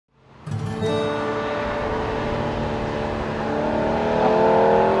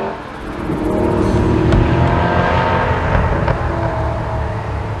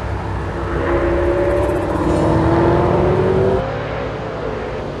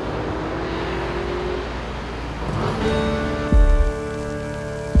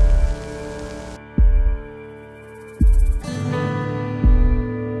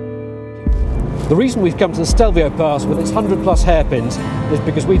The reason we've come to the Stelvio Pass with its 100 plus hairpins is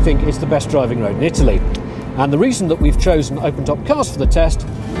because we think it's the best driving road in Italy. And the reason that we've chosen open-top cars for the test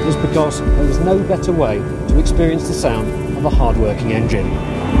is because there is no better way to experience the sound of a hard-working engine.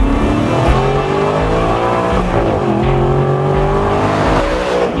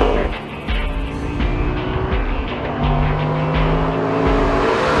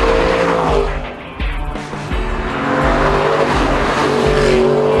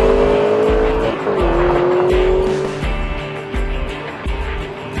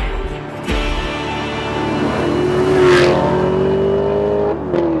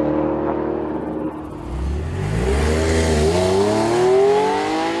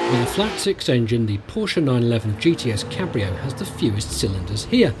 With a flat-six engine, the Porsche 911 GTS Cabrio has the fewest cylinders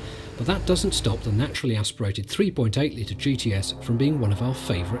here, but that doesn't stop the naturally aspirated 3.8 litre GTS from being one of our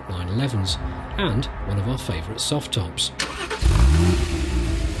favourite 911s, and one of our favourite soft tops.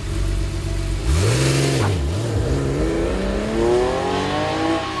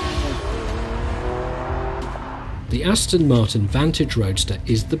 The Aston Martin Vantage Roadster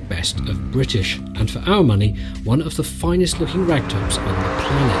is the best of British, and for our money, one of the finest looking ragtops on the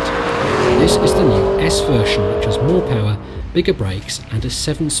planet. This is the new S version, which has more power, bigger brakes and a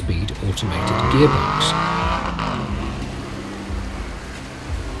 7-speed automated gearbox.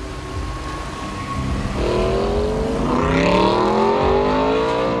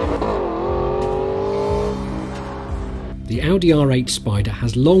 The Audi R8 Spider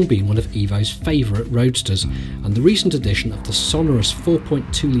has long been one of EVO's favourite roadsters, and the recent addition of the sonorous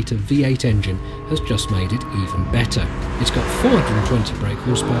 4.2 litre V8 engine has just made it even better. It's got 420 brake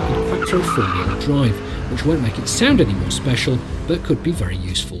horsepower and quattro four-wheel drive, which won't make it sound any more special, but could be very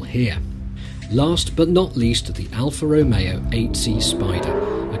useful here. Last but not least, the Alfa Romeo 8C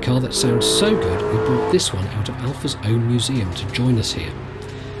Spider, a car that sounds so good we brought this one out of Alfa's own museum to join us here.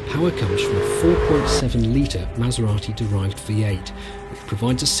 Power comes from a 4.7 litre Maserati-derived V8, which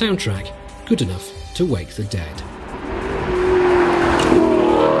provides a soundtrack good enough to wake the dead.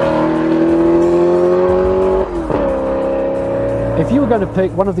 If you were going to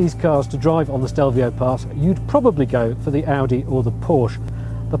pick one of these cars to drive on the Stelvio Pass, you'd probably go for the Audi or the Porsche.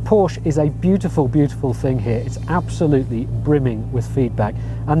 The Porsche is a beautiful, beautiful thing here. It's absolutely brimming with feedback,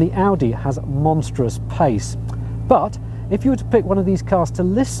 and the Audi has monstrous pace. But if you were to pick one of these cars to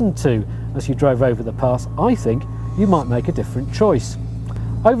listen to as you drove over the pass, I think you might make a different choice.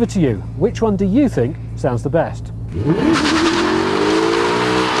 Over to you. Which one do you think sounds the best?